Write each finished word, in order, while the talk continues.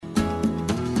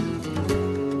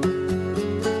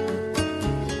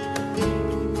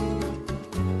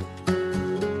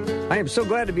I am so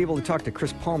glad to be able to talk to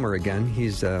Chris Palmer again.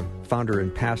 He's founder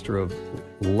and pastor of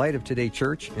Light of Today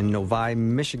Church in Novi,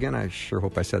 Michigan. I sure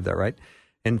hope I said that right.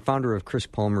 And founder of Chris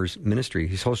Palmer's Ministry.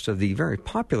 He's host of the very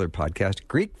popular podcast,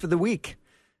 Greek for the Week,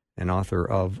 and author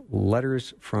of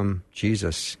Letters from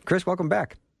Jesus. Chris, welcome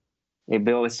back. Hey,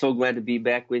 Bill, it's so glad to be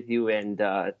back with you and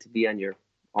to be on your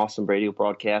awesome radio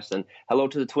broadcast. And hello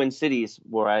to the Twin Cities,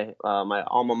 where my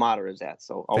alma mater is at.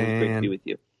 So always great to be with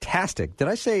you. Fantastic. Did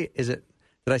I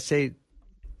say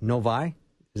Novi?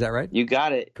 Is that right? You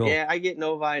got it. Cool. Yeah, I get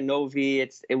Novi.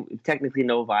 It's technically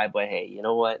Novi, but hey, you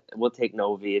know what? We'll take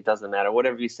Novi. It doesn't matter.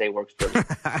 Whatever you say works for me.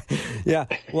 Yeah.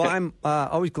 Well, I'm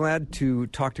always glad to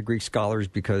talk to Greek scholars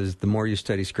because the more you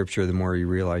study Scripture, the more you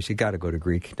realize you got to go to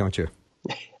Greek, don't you?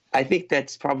 I think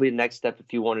that's probably the next step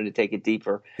if you wanted to take it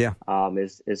deeper. Yeah.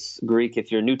 Is Greek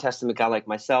if you're a New Testament guy like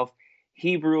myself,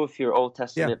 Hebrew if you're Old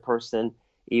Testament person.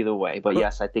 Either way, but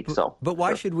yes, I think so. But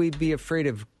why should we be afraid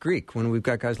of Greek when we've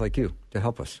got guys like you to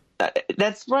help us?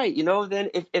 That's right. You know, then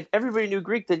if everybody knew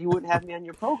Greek, then you wouldn't have me on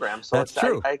your program. So that's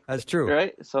true. That's true.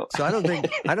 Right. So I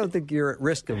don't think you're at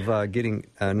risk of getting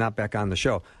not back on the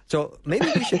show. So maybe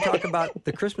we should talk about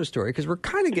the Christmas story because we're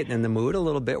kind of getting in the mood a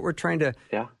little bit. We're trying to.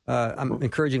 Yeah. I'm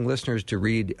encouraging listeners to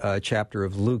read a chapter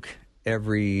of Luke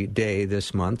every day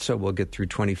this month. So we'll get through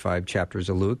 25 chapters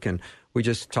of Luke and. We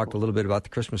just talked a little bit about the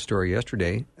Christmas story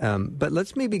yesterday, but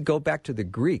let's maybe go back to the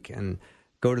Greek and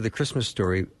go to the Christmas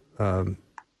story and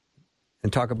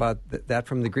talk about that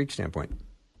from the Greek standpoint.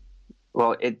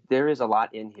 Well, there is a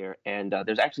lot in here, and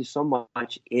there's actually so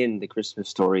much in the Christmas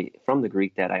story from the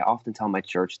Greek that I often tell my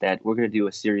church that we're going to do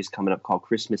a series coming up called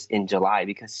Christmas in July,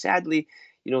 because sadly,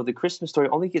 you know, the Christmas story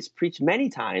only gets preached many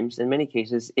times, in many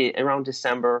cases, around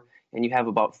December, and you have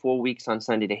about 4 weeks on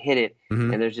Sunday to hit it,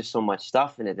 and there's just so much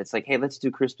stuff in it. It's like, hey, let's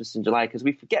do Christmas in July, because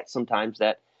we forget sometimes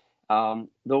that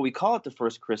though we call it the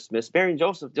first Christmas, Mary and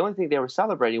Joseph, the only thing they were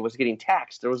celebrating was getting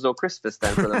taxed. There was no Christmas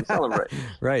then for them to celebrate.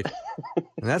 Right.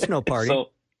 And that's no party.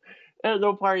 So there's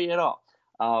no party at all.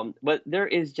 But there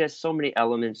is just so many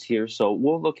elements here. So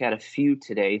we'll look at a few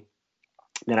today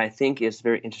that I think is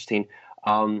very interesting.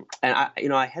 And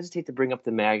I hesitate to bring up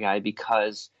the Magi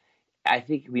because I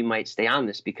think we might stay on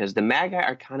this because the Magi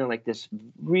are kind of like this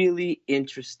really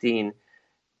interesting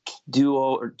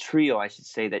duo or trio, I should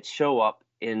say, that show up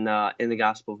in the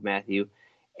Gospel of Matthew.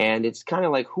 And it's kind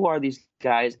of like, who are these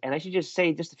guys? And I should just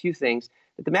say just a few things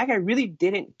that the Magi really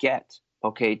didn't get,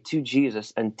 to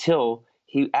Jesus until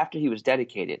after he was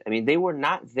dedicated. I mean, they were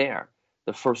not there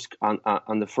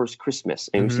on the first Christmas.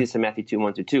 And we see this in Matthew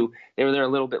 2:1-2. They were there a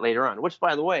little bit later on, which,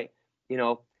 by the way,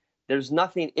 there's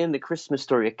nothing in the Christmas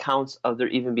story accounts of there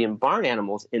even being barn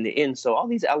animals in the inn. So all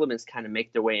these elements kind of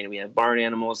make their way in. We have barn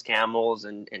animals, camels,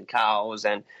 and cows,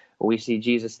 and we see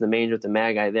Jesus in the manger with the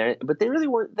Magi there. But they really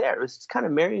weren't there. It was kind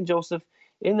of Mary and Joseph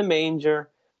in the manger,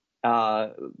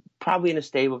 probably in a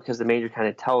stable, because the manger kind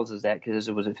of tells us that, because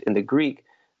it was in the Greek,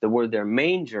 the word there,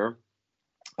 manger,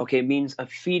 means a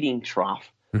feeding trough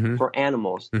for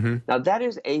animals. Now, that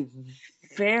is a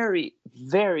very,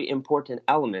 very important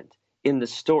element in the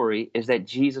story, is that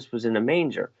Jesus was in a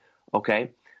manger,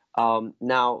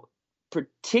 Now,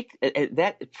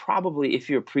 that probably, if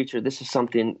you're a preacher, this is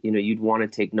something, you'd want to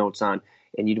take notes on,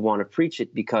 and you'd want to preach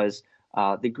it, because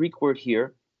the Greek word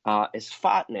here is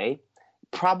phatne,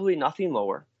 probably nothing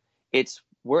lower. It's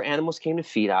where animals came to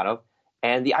feed out of.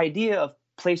 And the idea of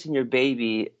placing your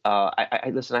baby, I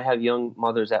have young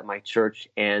mothers at my church,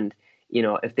 and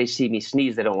if they see me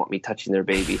sneeze, they don't want me touching their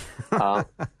baby,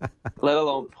 let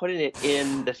alone putting it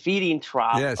in the feeding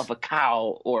trough of a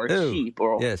cow or a sheep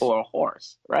or a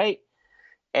horse, right?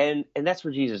 And that's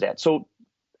where Jesus is at. So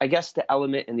I guess the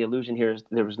element and the allusion here is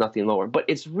there was nothing lower. But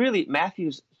it's really,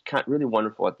 Matthew's really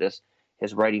wonderful at this,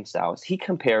 his writing styles. He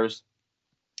compares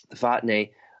the phatne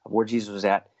of where Jesus was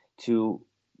at to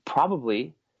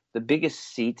probably the biggest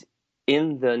seat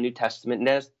in the New Testament. And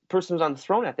as the person who was on the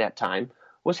throne at that time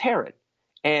was Herod.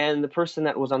 And the person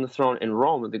that was on the throne in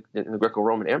Rome, in the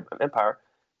Greco-Roman Empire,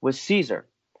 was Caesar.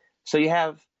 So you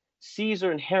have Caesar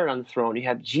and Herod on the throne. You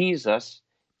have Jesus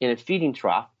in a feeding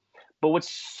trough. But what's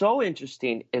so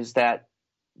interesting is that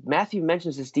Matthew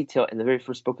mentions this detail in the very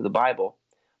first book of the Bible,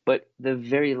 but the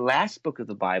very last book of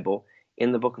the Bible,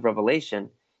 in the book of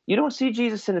Revelation, you don't see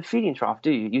Jesus in a feeding trough,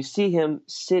 do you? You see him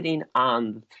sitting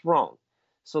on the throne.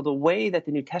 So the way that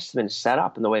the New Testament is set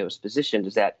up and the way it was positioned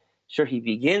is that, sure, he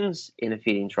begins in a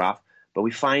feeding trough, but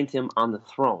we find him on the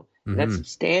throne. And that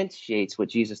substantiates what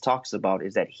Jesus talks about,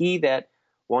 is that he that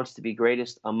wants to be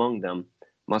greatest among them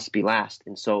must be last.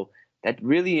 And so that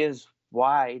really is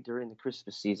why during the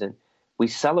Christmas season we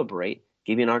celebrate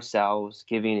giving ourselves,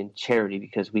 giving in charity,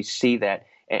 because we see that.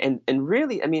 And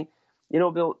really, I mean,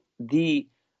 Bill, the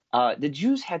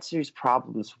Jews had serious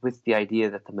problems with the idea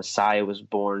that the Messiah was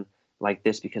born like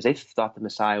this, because they thought the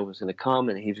Messiah was going to come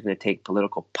and he was going to take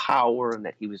political power and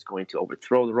that he was going to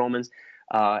overthrow the Romans.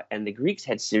 And the Greeks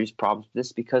had serious problems with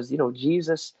this because,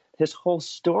 Jesus, his whole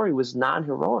story was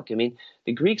non-heroic. I mean,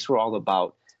 the Greeks were all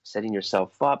about setting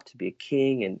yourself up to be a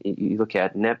king. And you look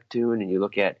at Neptune and you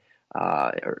look at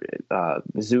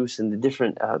Zeus and the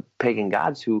different pagan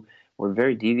gods who were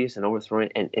very devious and overthrowing.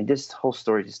 And this whole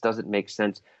story just doesn't make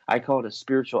sense. I call it a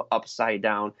spiritual upside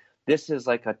down. This is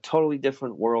like a totally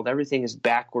different world. Everything is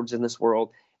backwards in this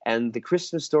world. And the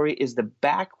Christmas story is the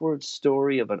backwards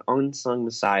story of an unsung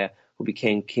Messiah who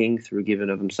became king through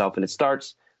giving of himself. And it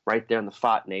starts right there in the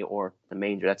fatne, or the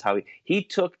manger. That's how he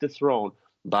took the throne,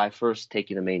 by first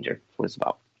taking the manger. That's what it's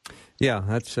about. Yeah,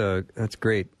 that's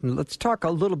great. Let's talk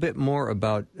a little bit more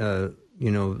about what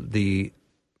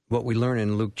we learn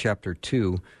in Luke chapter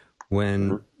 2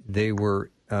 when they were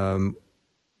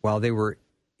while they were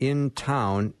in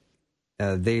town.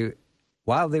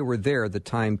 While they were there, the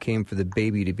time came for the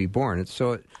baby to be born.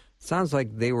 So it sounds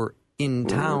like they were in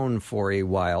town for a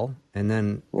while, and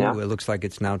then it looks like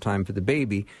it's now time for the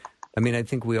baby. I mean, I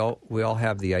think we all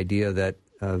have the idea that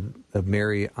of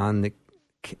Mary on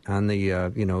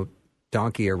the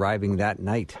donkey arriving that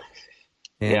night,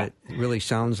 and it really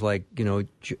sounds like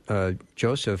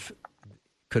Joseph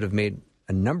could have made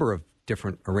a number of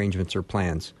different arrangements or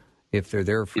plans if they're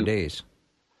there for days,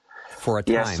 for a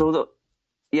time. So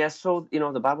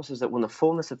the Bible says that when the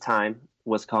fullness of time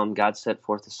was come, God set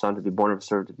forth the Son to be born of a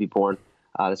servant to be born.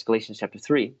 That's Galatians chapter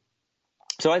 3.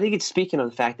 So I think it's speaking of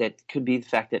the fact that could be the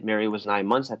fact that Mary was 9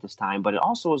 months at this time, but it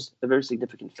also is a very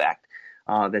significant fact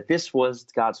that this was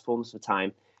God's fullness of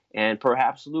time. And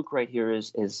perhaps Luke right here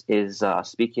is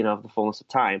speaking of the fullness of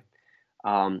time.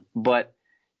 But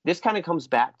this kind of comes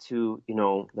back to,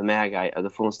 the Magi of the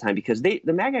fullness of time, because the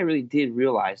Magi really did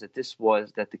realize that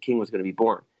that the king was going to be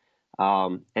born.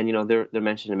 And they're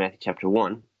mentioned in Matthew chapter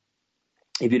 1.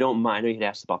 If you don't mind, I know you'd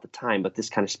asked about the time, but this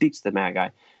kind of speaks to the Magi.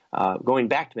 Going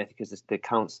back to Matthew, because the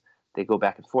accounts, they go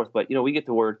back and forth. But, we get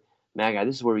the word Magi.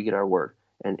 This is where we get our word.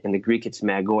 And in the Greek, it's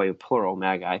magoi, plural,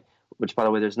 Magi, which, by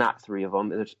the way, there's not three of them.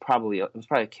 There's probably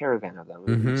a caravan of them.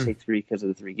 We say three because of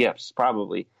the three gifts,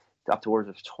 probably up to words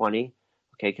of 20,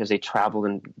 because they traveled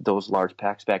in those large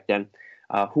packs back then,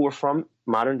 who were from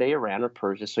modern-day Iran or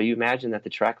Persia. So you imagine that the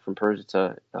trek from Persia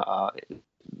to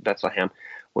Bethlehem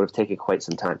would have taken quite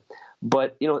some time.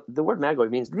 But, the word magoi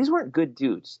means these weren't good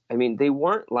dudes. I mean, they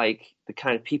weren't like the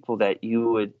kind of people that you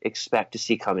would expect to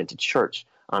see come into church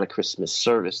on a Christmas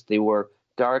service. They were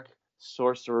dark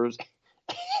sorcerers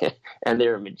and they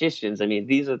were magicians. I mean,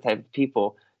 these are the type of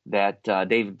people that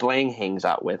David Blaine hangs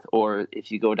out with. Or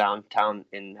if you go downtown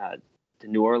in to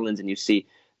New Orleans and you see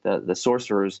the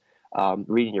sorcerers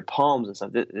reading your palms and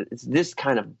stuff, it's this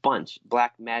kind of bunch: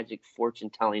 black magic,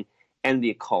 fortune telling, and the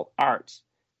occult arts.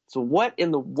 So what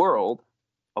in the world,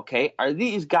 are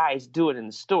these guys doing in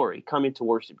the story, coming to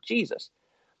worship Jesus?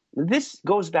 This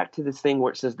goes back to this thing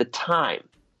where it says the time,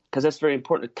 because that's very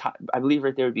important. I believe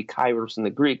right there would be kairos in the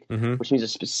Greek, which means a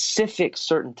specific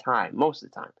certain time, most of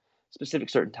the time, specific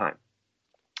certain time.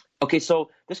 Okay,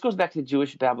 so this goes back to the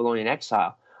Jewish Babylonian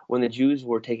exile, when the Jews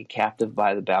were taken captive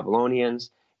by the Babylonians,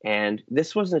 and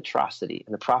this was an atrocity,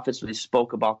 and the prophets really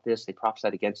spoke about this. They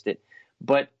prophesied against it.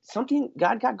 But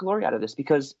God got glory out of this,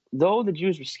 because though the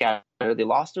Jews were scattered, they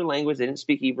lost their language, they didn't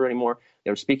speak Hebrew anymore, they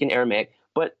were speaking Aramaic,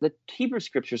 but the Hebrew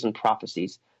scriptures and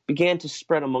prophecies began to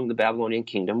spread among the Babylonian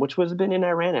kingdom, which was been in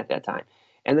Iran at that time.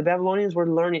 And the Babylonians were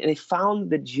learning, and they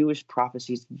found the Jewish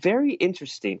prophecies very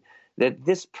interesting, that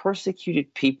this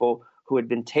persecuted people who had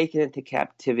been taken into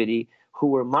captivity, who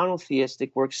were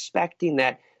monotheistic, were expecting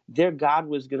that their God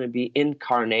was going to be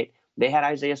incarnate. They had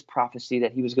Isaiah's prophecy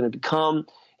that he was going to become,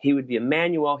 he would be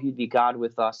Emmanuel, he'd be God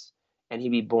with us, and he'd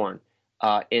be born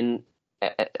of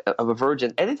a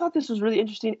virgin. And they thought this was really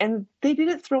interesting, and they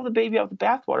didn't throw the baby out with the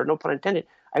bathwater, no pun intended.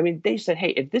 I mean, they said, hey,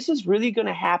 if this is really going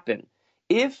to happen,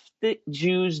 if the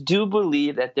Jews do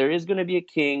believe that there is going to be a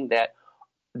king, that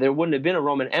there wouldn't have been a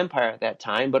Roman Empire at that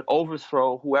time, but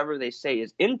overthrow whoever they say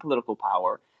is in political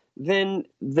power, then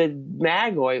the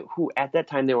Magoi, who at that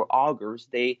time they were augurs,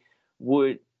 they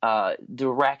would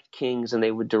direct kings and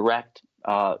they would direct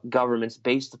governments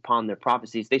based upon their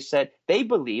prophecies. They said they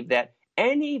believed that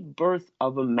any birth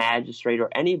of a magistrate or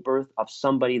any birth of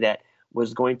somebody that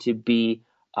was going to be,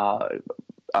 the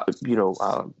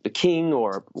king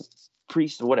or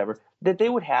priest or whatever, that they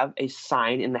would have a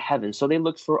sign in the heavens. So they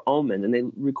looked for omen, and they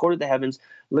recorded the heavens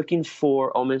looking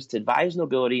for omens to advise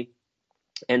nobility.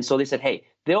 And so they said, hey,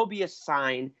 there'll be a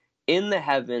sign in the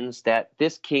heavens that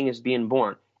this king is being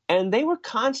born. And they were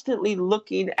constantly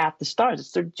looking at the stars.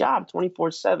 It's their job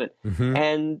 24/7. Mm-hmm.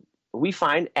 And we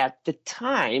find at the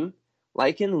time,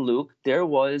 like in Luke, there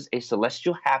was a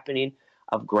celestial happening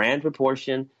of grand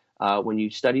proportion. When you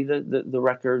study the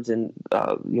records and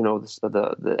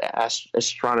the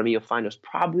astronomy, you'll find it was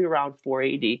probably around 4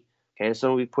 AD. Okay, and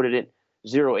so we put it at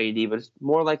 0 AD, but it's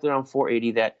more likely around 4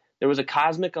 AD that there was a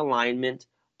cosmic alignment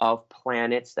of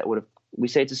planets that would have, we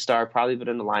say it's a star, probably but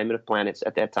an alignment of planets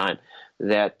at that time,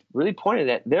 that really pointed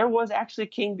that there was actually a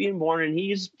king being born, and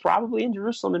he's probably in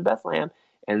Jerusalem in Bethlehem,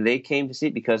 and they came to see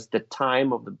it because the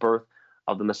time of the birth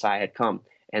of the Messiah had come.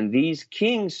 And these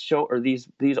kings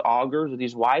these augurs or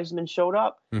these wise men showed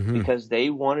up because they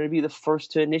wanted to be the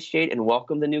first to initiate and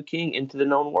welcome the new king into the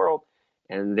known world,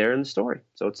 and they're in the story.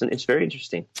 So it's very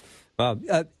interesting.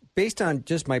 Based on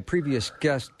just my previous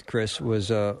guest, Chris,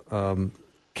 was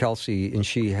Kelsey, and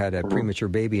she had a premature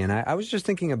baby, and I was just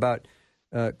thinking about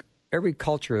every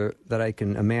culture that I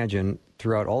can imagine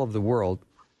throughout all of the world.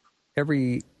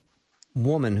 Every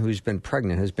woman who's been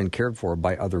pregnant has been cared for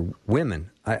by other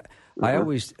women. I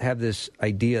always have this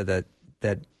idea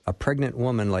that a pregnant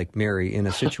woman like Mary in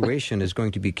a situation is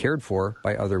going to be cared for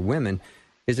by other women.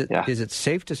 Is it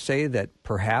safe to say that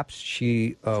perhaps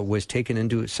she was taken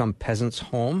into some peasant's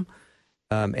home,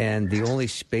 and the only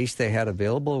space they had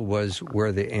available was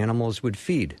where the animals would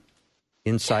feed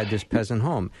inside this peasant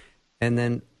home? And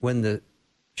then when the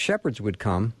shepherds would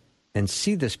come and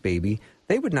see this baby,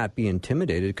 they would not be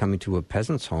intimidated coming to a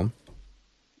peasant's home.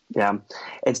 Yeah,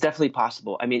 it's definitely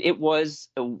possible. I mean,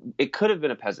 it could have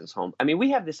been a peasant's home. I mean,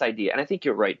 we have this idea, and I think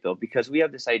you're right, Bill, because we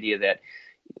have this idea that,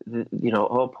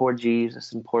 oh, poor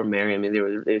Jesus and poor Mary. I mean, they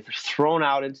were thrown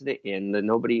out into the inn.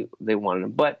 They wanted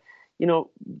them. But,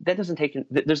 that doesn't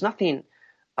there's nothing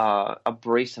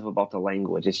abrasive about the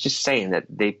language. It's just saying that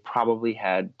they probably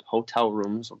had hotel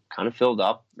rooms kind of filled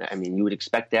up. I mean, you would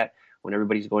expect that when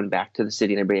everybody's going back to the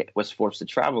city and everybody was forced to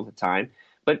travel at the time.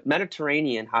 But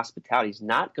Mediterranean hospitality is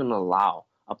not going to allow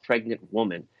a pregnant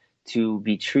woman to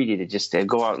be treated just to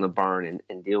go out in the barn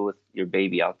and deal with your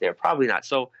baby out there. Probably not.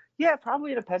 So, yeah,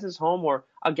 probably in a peasant's home or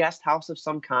a guest house of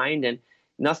some kind. And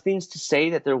nothing's to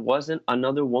say that there wasn't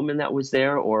another woman that was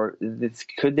there, or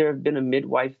could there have been a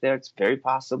midwife there? It's very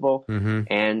possible. Mm-hmm.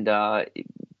 And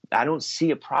I don't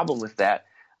see a problem with that,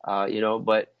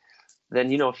 but then,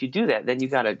 if you do that, then you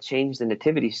got to change the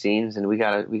nativity scenes, and we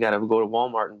got to go to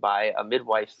Walmart and buy a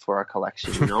midwife for our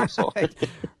collection, So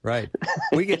right.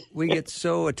 We get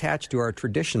so attached to our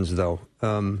traditions, though.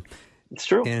 It's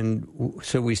true. And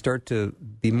so we start to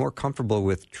be more comfortable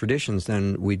with traditions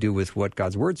than we do with what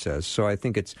God's Word says. So I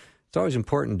think it's always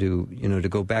important to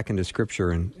go back into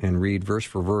Scripture and read verse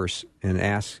for verse and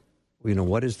ask,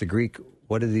 what is the Greek?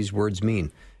 What do these words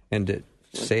mean? And to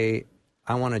say,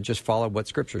 I want to just follow what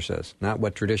Scripture says, not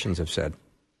what traditions have said.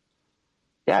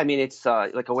 Yeah, I mean, it's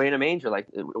like away in a manger,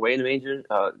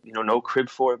 no crib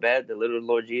for a bed. The little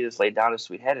Lord Jesus laid down his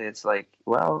sweet head. And it's like,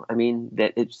 well, I mean,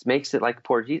 that it makes it like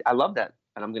poor Jesus. I love that,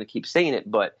 and I'm going to keep saying it,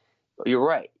 but you're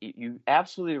right. You're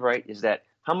absolutely right, is that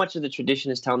how much of the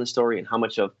tradition is telling the story and how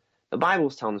much of the Bible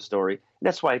is telling the story. And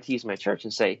that's why I tease my church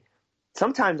and say,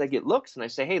 sometimes I get looks and I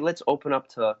say, hey, let's open up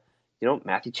to,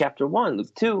 Matthew chapter 1,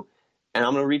 Luke 2, and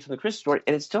I'm going to read from the Christmas story,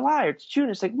 and it's July or it's June.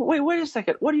 It's like, wait a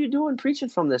second. What are you doing preaching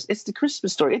from this? It's the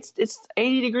Christmas story. It's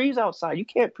 80 degrees outside. You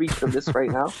can't preach from this right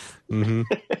now. Mm-hmm.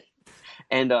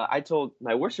 And I told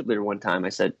my worship leader one time, I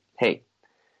said, hey,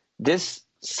 this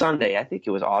Sunday, I think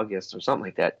it was August or something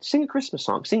like that, sing a Christmas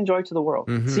song. Sing Joy to the World.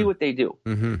 Mm-hmm. See what they do.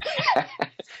 Mm-hmm.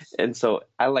 And so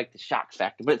I like the shock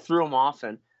factor, but it threw them off.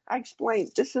 And I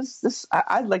explained,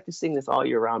 I'd like to sing this all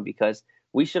year round because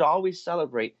we should always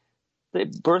celebrate the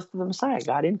birth of the Messiah,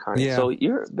 God incarnate. Yeah. So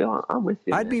Bill, I'm with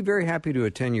you. I'd be very happy to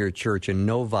attend your church in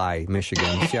Novi,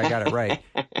 Michigan. See, I got it right.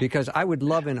 Because I would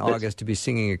love in August to be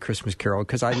singing a Christmas carol,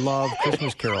 because I love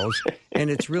Christmas carols, and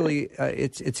it's really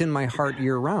it's in my heart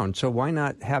year round. So why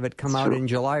not have it come out in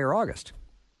July or August?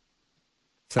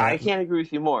 So, I can't agree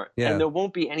with you more. Yeah. And there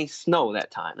won't be any snow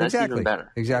that time. That's even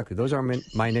better. Exactly. Those are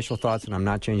my initial thoughts, and I'm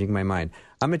not changing my mind.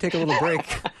 I'm going to take a little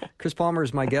break. Chris Palmer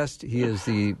is my guest. He is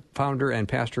the founder and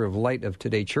pastor of Light of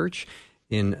Today Church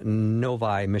in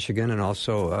Novi, Michigan, and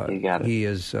also he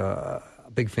is a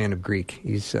big fan of Greek.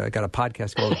 He's got a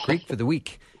podcast called Greek for the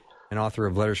Week, and author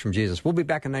of Letters from Jesus. We'll be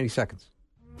back in 90 seconds.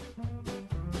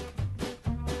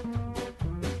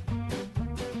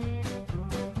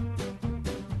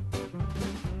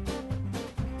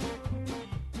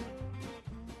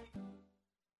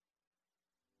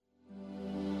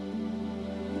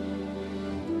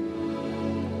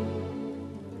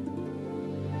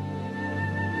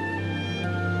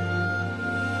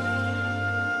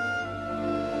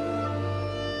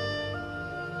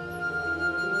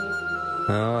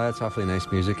 Oh, that's awfully nice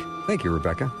music. Thank you,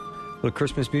 Rebecca. A little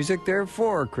Christmas music there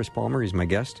for Chris Palmer. He's my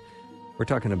guest. We're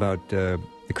talking about the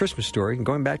Christmas story and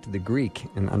going back to the Greek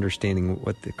and understanding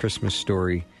what the Christmas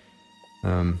story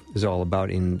is all about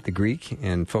in the Greek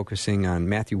and focusing on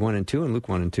Matthew 1 and 2 and Luke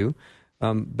 1 and 2.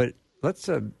 But let's,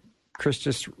 Chris,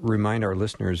 just remind our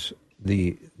listeners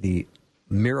the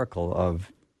miracle of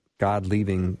God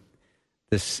leaving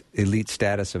this elite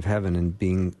status of heaven and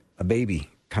being a baby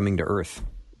coming to earth.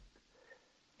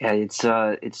 Yeah,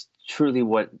 it's truly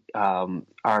what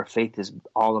our faith is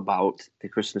all about, the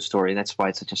Christmas story. That's why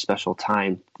it's such a special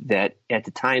time, that at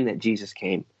the time that Jesus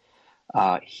came,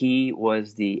 he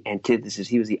was the antithesis.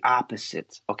 He was the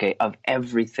opposite, of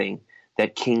everything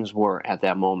that kings were at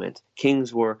that moment.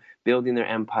 Kings were building their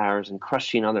empires and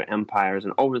crushing other empires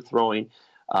and overthrowing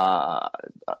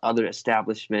other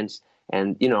establishments.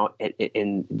 And,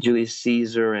 in Julius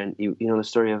Caesar, and you know the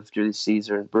story of Julius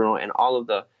Caesar and Bruno and all of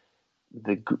the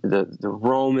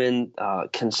Roman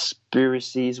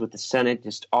conspiracies with the Senate,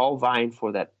 just all vying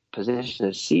for that position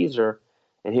as Caesar.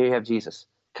 And here you have Jesus,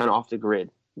 kind of off the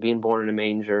grid, being born in a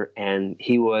manger, and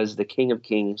he was the King of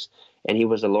Kings, and he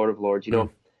was the Lord of Lords.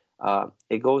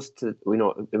 It goes to,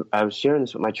 I was sharing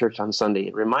this with my church on Sunday.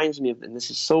 It reminds me of, and this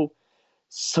is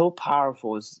so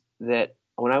powerful, is that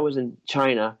when I was in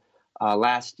China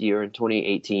last year in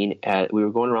 2018, we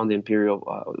were going around the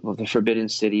the Forbidden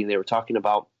City, and they were talking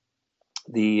about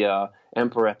the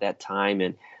emperor at that time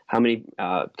and how many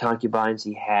concubines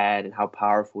he had and how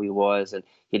powerful he was, and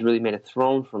he'd really made a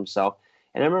throne for himself.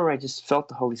 And I remember I just felt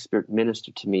the Holy Spirit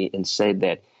minister to me and say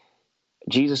that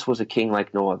Jesus was a king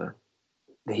like no other.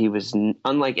 That he was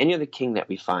unlike any other king that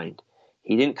we find.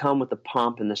 He didn't come with the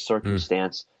pomp and the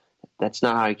circumstance. That's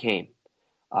not how he came.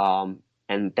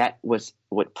 And that was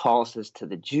what Paul says to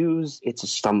the Jews. It's a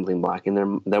stumbling block.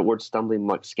 And that word stumbling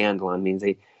block, scandalon, means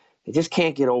they just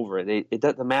can't get over it.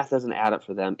 The math doesn't add up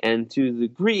for them. And to the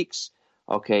Greeks,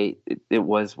 it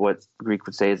was what Greek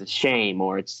would say is a shame,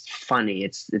 or it's funny.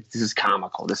 This is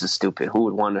comical. This is stupid. Who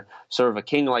would want to serve a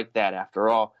king like that? After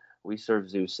all, we serve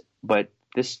Zeus. But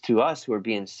this, to us who are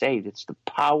being saved, it's the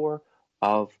power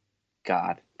of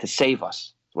God to save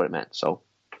us. Is what it meant. So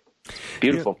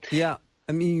beautiful. Yeah.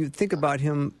 I mean, you think about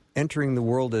him entering the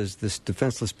world as this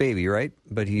defenseless baby, right?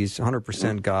 But he's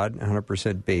 100% God,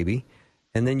 100% baby.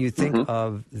 And then you think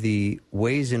of the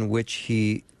ways in which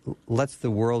he lets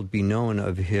the world be known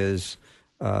of his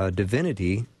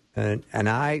divinity. And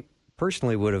I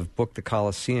personally would have booked the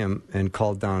Colosseum and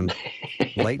called down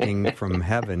lightning from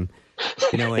heaven,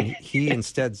 and he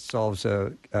instead solves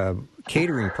a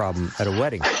catering problem at a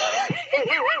wedding.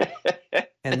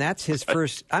 And that's his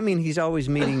first, he's always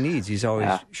meeting needs. He's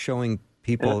always showing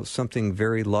people something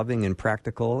very loving and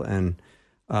practical. And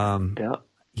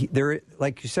there,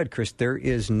 like you said, Chris, there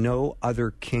is no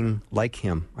other king like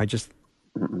him. I just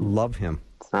love him.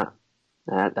 It's not.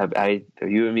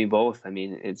 You and me both. I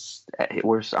mean,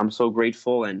 I'm so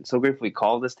grateful, and so grateful he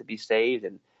called us to be saved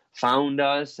and found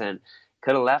us, and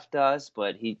could have left us,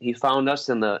 but he found us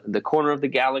in the corner of the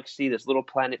galaxy, this little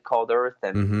planet called Earth,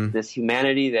 and this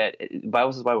humanity that the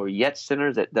Bible says why we're yet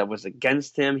sinners, that was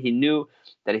against him. He knew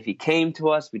that if he came to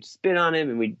us, we'd spit on him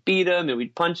and we'd beat him and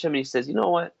we'd punch him. And he says, you know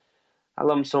what? I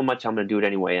love him so much, I'm going to do it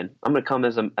anyway, and I'm going to come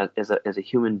as a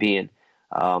human being.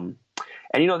 And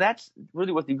that's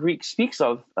really what the Greek speaks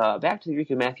of. Back to the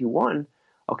Greek in Matthew 1.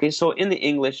 Okay, so in the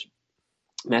English,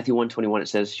 Matthew 1:21, it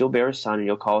says, "You'll bear a son, and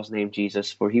you'll call his name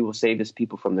Jesus, for he will save his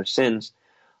people from their sins."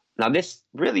 Now, this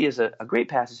really is a great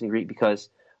passage in Greek, because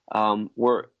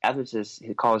where after it says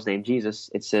he calls his name Jesus,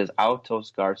 it says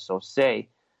autos garso se,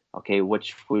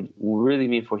 which would really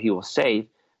mean for he will save.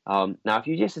 Now, if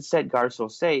you just had said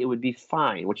garso se, it would be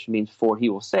fine, which means for he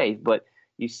will save. But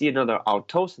you see another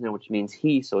autos in there, which means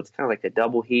he, so it's kind of like a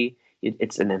double he.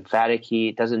 It's an emphatic he.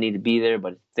 It doesn't need to be there,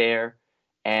 but it's there.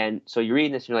 And so you're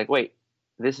reading this, and you're like, wait,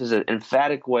 this is an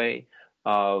emphatic way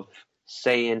of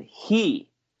saying he.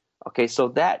 Okay, so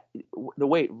that the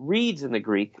way it reads in the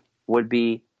Greek would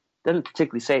be, doesn't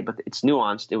particularly say it, but it's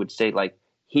nuanced. It would say like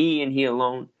he and he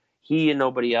alone, he and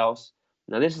nobody else.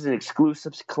 Now, this is an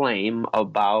exclusive claim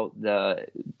about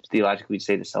theologically we'd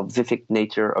say the salvific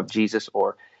nature of Jesus,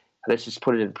 or let's just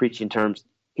put it in preaching terms.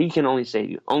 He can only save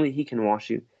you. Only he can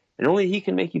wash you. And only he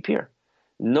can make you pure.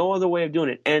 No other way of doing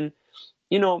it. And,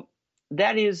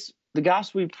 that is the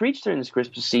gospel we preach during this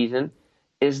Christmas season,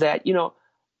 is that, no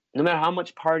matter how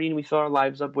much partying we fill our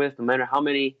lives up with, no matter how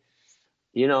many,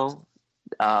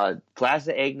 glasses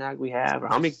of eggnog we have, or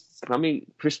how many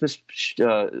Christmas,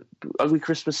 ugly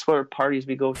Christmas parties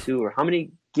we go to, or how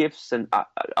many gifts and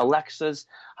Alexas,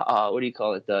 what do you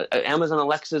call it? The Amazon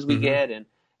Alexas we get, and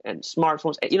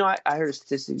smartphones. I heard a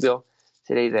statistic, Bill,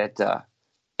 today that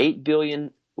 8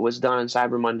 billion was done on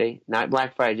Cyber Monday, not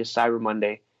Black Friday, just Cyber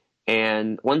Monday,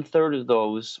 and 1/3 of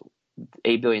those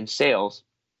 8 billion sales,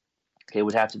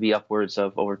 would have to be upwards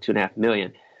of over 2.5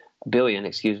 billion,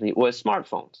 was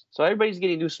smartphones. So everybody's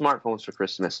getting new smartphones for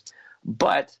Christmas,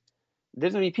 but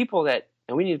there's going to be people that,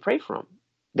 and we need to pray for them,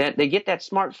 that they get that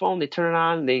smartphone, they turn it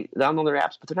on, they download their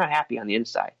apps, but they're not happy on the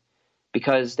inside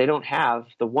because they don't have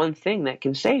the one thing that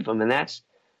can save them, and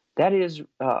that is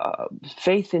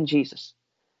faith in Jesus.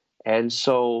 And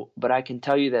so, but I can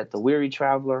tell you that the weary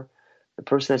traveler, the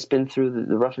person that's been through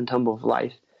the rough and tumble of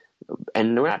life,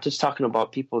 and we're not just talking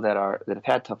about people that have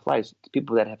had tough lives,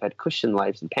 people that have had cushioned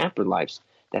lives and pampered lives,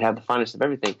 that have the finest of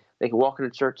everything. They can walk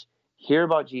into church, hear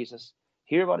about Jesus,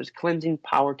 hear about his cleansing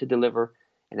power to deliver,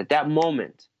 and at that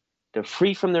moment, they're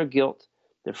free from their guilt,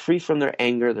 they're free from their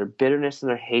anger, their bitterness, and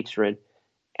their hatred,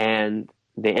 and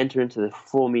they enter into the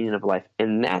full meaning of life.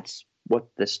 And that's what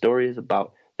the story is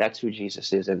about. That's who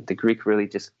Jesus is. And the Greek really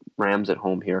just rams it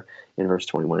home here in verse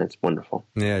 21. It's wonderful.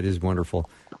 Yeah, it is wonderful.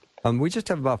 We just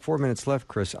have about 4 minutes left,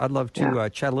 Chris. I'd love to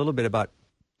chat a little bit about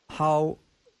how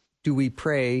do we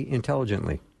pray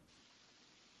intelligently?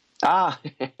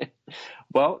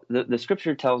 Well, the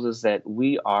scripture tells us that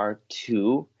we are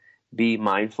to be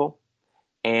mindful,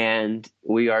 and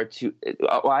we are to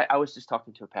I was just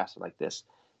talking to a pastor like this.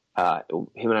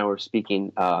 Him and I were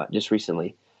speaking just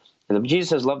recently. And Jesus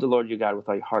says, love the Lord your God with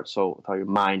all your heart, soul, with all your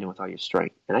mind, and with all your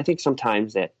strength. And I think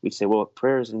sometimes that we say, well,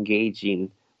 prayer is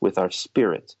engaging with our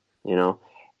spirit,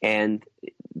 and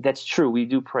that's true. We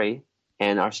do pray,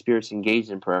 and our spirit's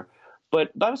engaged in prayer.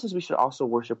 But the Bible says we should also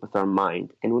worship with our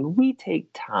mind. And when we take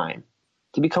time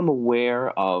to become aware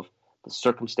of the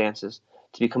circumstances,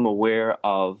 to become aware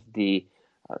of the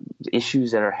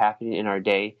issues that are happening in our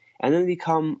day, and then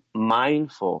become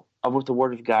mindful of what the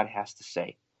Word of God has to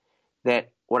say,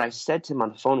 that what I said to him on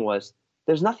the phone was,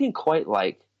 there's nothing quite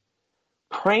like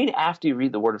praying after you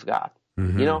read the Word of God.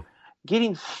 Mm-hmm.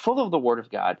 Getting full of the Word of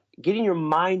God, getting your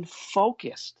mind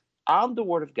focused on the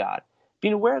Word of God,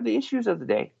 being aware of the issues of the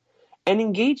day, and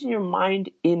engaging your mind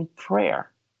in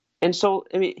prayer. And so,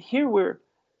 here we're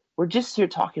just here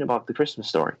talking about the Christmas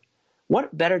story.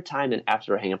 What better time than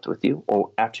after I hang up with you,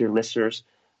 or after your listeners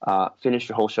finish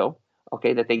your whole show,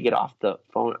 that they get off the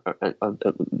phone,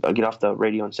 get off the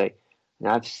radio and say,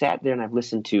 now I've sat there and I've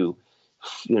listened to,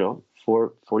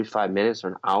 for 45 minutes or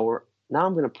an hour. Now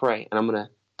I'm going to pray and I'm going to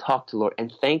talk to the Lord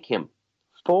and thank him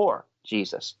for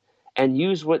Jesus and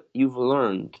use what you've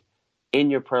learned in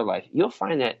your prayer life. You'll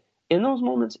find that in those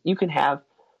moments you can have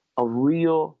a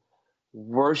real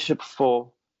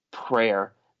worshipful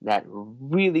prayer that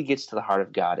really gets to the heart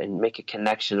of God and make a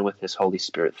connection with his Holy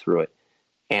Spirit through it.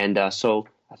 And so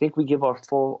I think we give our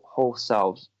whole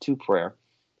selves to prayer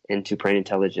and to praying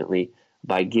intelligently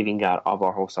by giving God of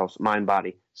our whole selves, mind,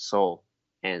 body, soul,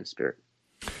 and spirit.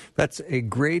 That's a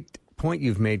great point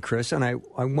you've made, Chris. And I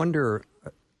wonder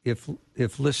if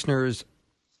listeners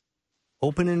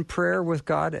open in prayer with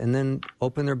God and then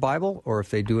open their Bible, or if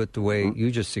they do it the way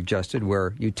you just suggested,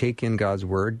 where you take in God's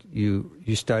Word,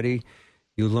 you study,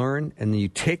 you learn, and then you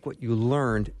take what you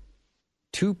learned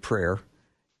to prayer,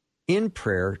 in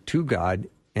prayer to God,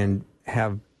 and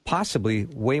have possibly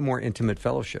way more intimate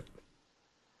fellowship.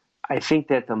 I think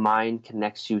that the mind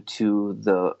connects you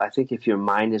to I think if your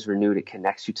mind is renewed, it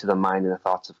connects you to the mind and the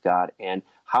thoughts of God. And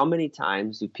how many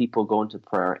times do people go into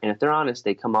prayer, and if they're honest,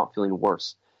 they come out feeling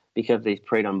worse because they've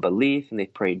prayed unbelief and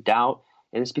they've prayed doubt,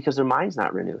 and it's because their mind's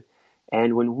not renewed.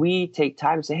 And when we take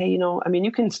time and say, hey,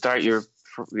 you can start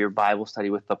your Bible study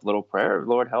with a little prayer,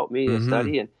 Lord, help me to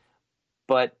study.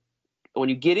 But when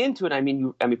you get into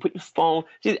it, put your phone.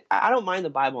 See, I don't mind the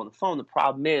Bible on the phone. The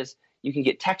problem is you can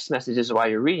get text messages while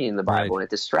you're reading the Bible, and it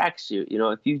distracts you.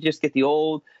 If you just get the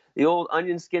old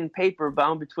onion skin paper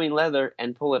bound between leather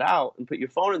and pull it out and put your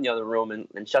phone in the other room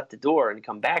and shut the door and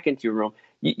come back into your room,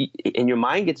 and your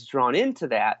mind gets drawn into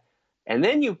that, and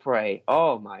then you pray.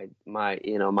 Oh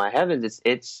my heavens!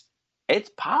 It's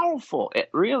powerful. It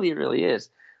really, really is.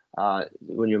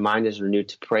 When your mind is renewed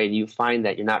to pray, you find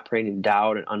that you're not praying in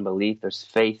doubt and unbelief. There's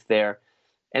faith there,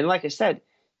 and like I said.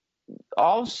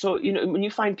 Also, when you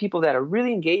find people that are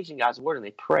really engaged in God's Word and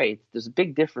they pray, there's a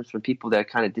big difference from people that are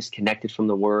kind of disconnected from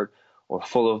the Word or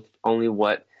full of only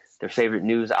what their favorite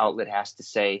news outlet has to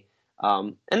say.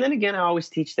 And then again, I always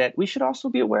teach that we should also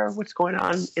be aware of what's going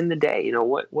on in the day. I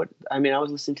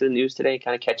was listening to the news today,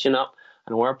 kind of catching up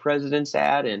on where our president's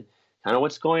at and kind of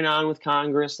what's going on with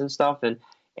Congress and stuff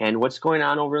and what's going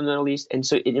on over in the Middle East. And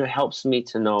so it helps me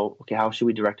to know, okay, how should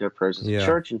we direct our prayers as a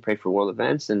church and pray for world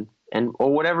events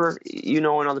or whatever in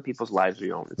other people's lives or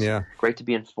your own. It's great to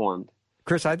be informed.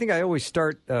 Chris, I think I always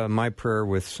start my prayer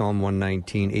with Psalm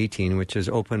 119:18, which is,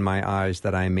 open my eyes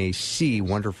that I may see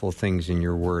wonderful things in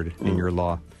your word, in your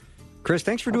law. Chris,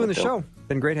 thanks for doing the show.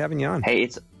 Been great having you on. Hey,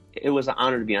 it was an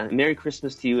honor to be on. Merry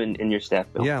Christmas to you and your staff,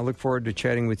 Bill. Yeah, I look forward to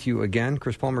chatting with you again.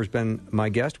 Chris Palmer's been my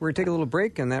guest. We're going to take a little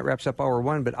break, and that wraps up Hour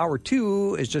 1, but Hour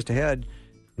 2 is just ahead.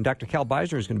 And Dr. Cal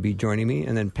Beisner is going to be joining me,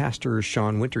 and then Pastor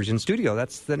Sean Winters in studio.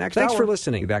 That's the next Thanks hour. for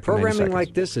listening. Be back Programming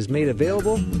like this is made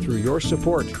available through your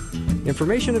support.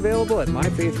 Information available at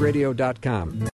myfaithradio.com.